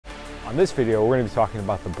On this video, we're going to be talking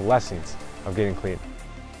about the blessings of getting clean.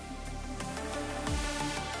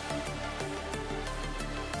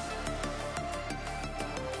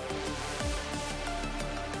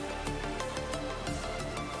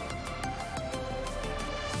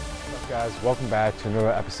 What's up, guys? Welcome back to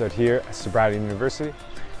another episode here at Sobriety University.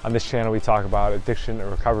 On this channel, we talk about addiction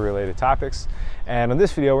and recovery related topics. And on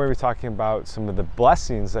this video, we're going to be talking about some of the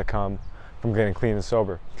blessings that come from getting clean and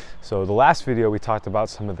sober. So the last video, we talked about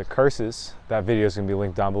some of the curses. That video is going to be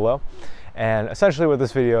linked down below. And essentially what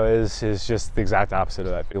this video is just the exact opposite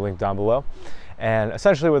of that video, linked down below. And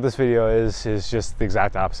essentially what this video is just the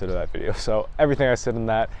exact opposite of that video. So everything I said in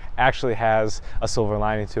that actually has a silver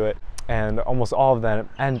lining to it. And almost all of them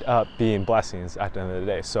end up being blessings at the end of the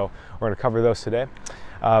day. So we're going to cover those today.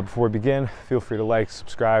 Before we begin, feel free to like,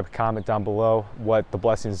 subscribe, comment down below what the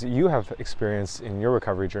blessings you have experienced in your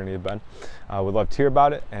recovery journey have been. We'd love to hear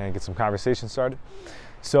about it and get some conversation started.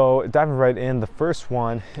 So diving right in, the first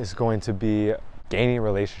one is going to be gaining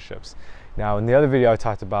relationships. Now, in the other video, I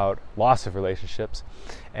talked about loss of relationships,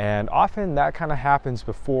 and often that kind of happens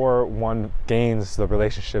before one gains the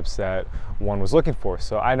relationships that one was looking for.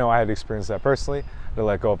 So I know I had experienced that personally. I had to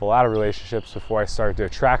let go of a lot of relationships before I started to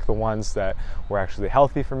attract the ones that were actually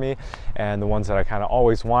healthy for me and the ones that I kind of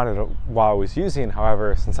always wanted while I was using.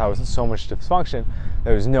 However, since I was in so much dysfunction,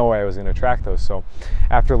 there was no way I was going to attract those. So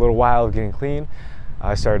after a little while of getting clean,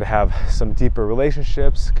 I started to have some deeper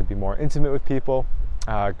relationships, could be more intimate with people,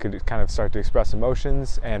 could kind of start to express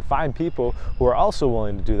emotions and find people who are also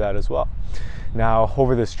willing to do that as well. Now,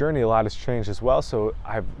 over this journey, a lot has changed as well. So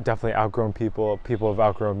I've definitely outgrown people, people have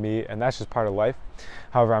outgrown me, and that's just part of life.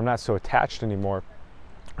 However, I'm not so attached anymore.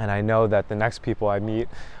 And I know that the next people I meet,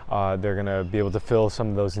 they're gonna be able to fill some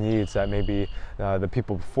of those needs that maybe the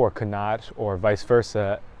people before could not, or vice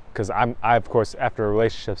versa. Because I, of course, after a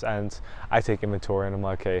relationship ends, I take inventory and I'm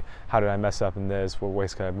like, okay, how did I mess up in this? What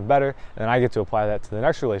ways could I have been better? And then I get to apply that to the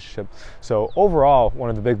next relationship. So overall, one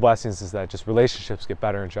of the big blessings is that just relationships get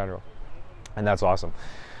better in general. And that's awesome.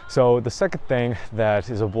 So the second thing that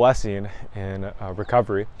is a blessing in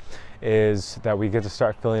recovery is that we get to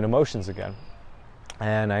start feeling emotions again.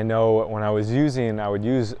 And I know when I was using, I would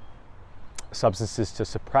use substances to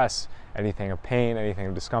suppress anything of pain, anything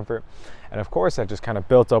of discomfort. And of course that just kind of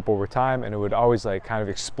built up over time, and it would always like kind of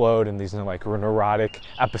explode in these like neurotic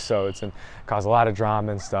episodes and cause a lot of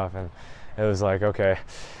drama and stuff. And it was like, okay,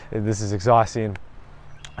 this is exhausting.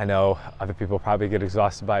 I know other people probably get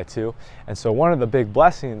exhausted by it too. And so one of the big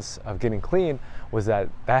blessings of getting clean was that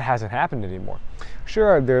that hasn't happened anymore.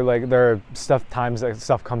 Sure, there are times that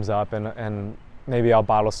stuff comes up and maybe I'll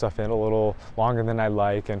bottle stuff in a little longer than I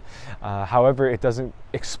like, and however, it doesn't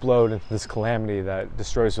explode into this calamity that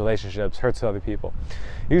destroys relationships, hurts other people.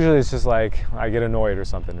 Usually it's just like I get annoyed or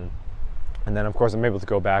something, and then of course I'm able to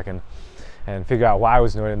go back and figure out why I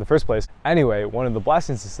was annoyed in the first place. Anyway, one of the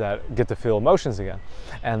blessings is that I get to feel emotions again.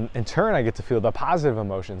 And in turn, I get to feel the positive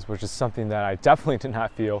emotions, which is something that I definitely did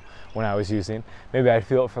not feel when I was using. Maybe I'd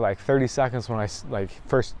feel it for like 30 seconds when I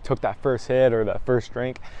first took that first hit or that first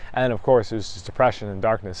drink. And then of course, it was just depression and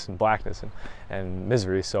darkness and blackness and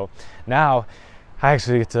misery. So now I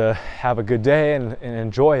actually get to have a good day and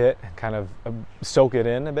enjoy it, and kind of soak it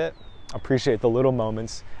in a bit, appreciate the little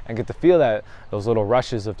moments, and get to feel those little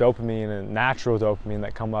rushes of dopamine and natural dopamine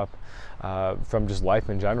that come up from just life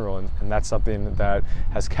in general. And that's something that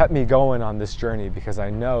has kept me going on this journey, because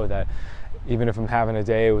I know that even if I'm having a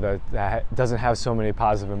day that doesn't have so many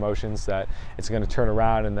positive emotions, that it's going to turn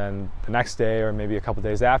around, and then the next day or maybe a couple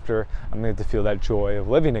days after, I'm going to feel that joy of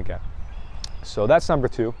living again. So that's number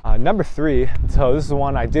two. Number three, so this is the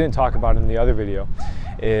one I didn't talk about in the other video,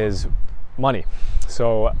 is money.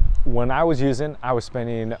 So when I was using, I was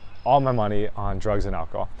spending all my money on drugs and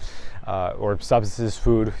alcohol, or substances,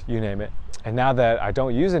 food, you name it. And now that I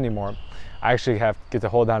don't use anymore, I actually get to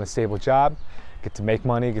hold down a stable job, get to make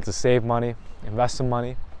money, get to save money, invest some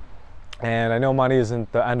money. And I know money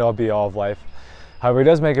isn't the end all be all of life. However, it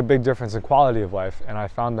does make a big difference in quality of life, and I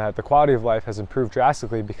found that the quality of life has improved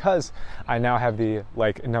drastically because I now have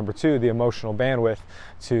number two, the emotional bandwidth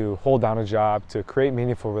to hold down a job, to create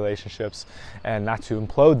meaningful relationships, and not to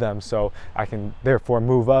implode them. So I can therefore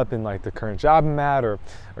move up in like the current job I'm at, or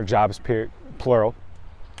jobs plural,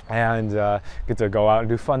 and get to go out and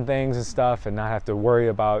do fun things and stuff, and not have to worry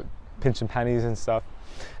about pinching pennies and stuff.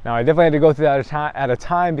 Now, I definitely had to go through that at a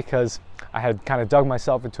time because I had kind of dug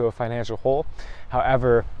myself into a financial hole.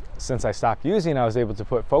 However, since I stopped using, I was able to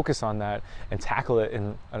put focus on that and tackle it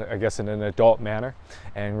in, I guess, in an adult manner,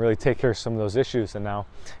 and really take care of some of those issues, and now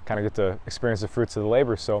kind of get to experience the fruits of the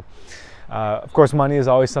labor. So, of course, money is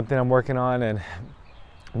always something I'm working on, and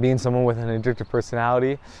being someone with an addictive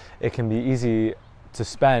personality, it can be easy to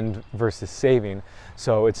spend versus saving.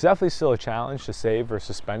 So it's definitely still a challenge to save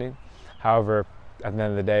versus spending. However, at the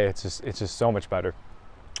end of the day, it's just so much better.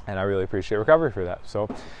 And I really appreciate recovery for that. So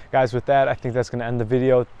guys, with that, I think that's gonna end the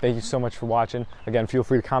video. Thank you so much for watching. Again, feel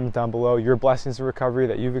free to comment down below your blessings of recovery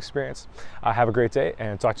that you've experienced. Have a great day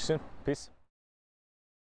and talk to you soon. Peace.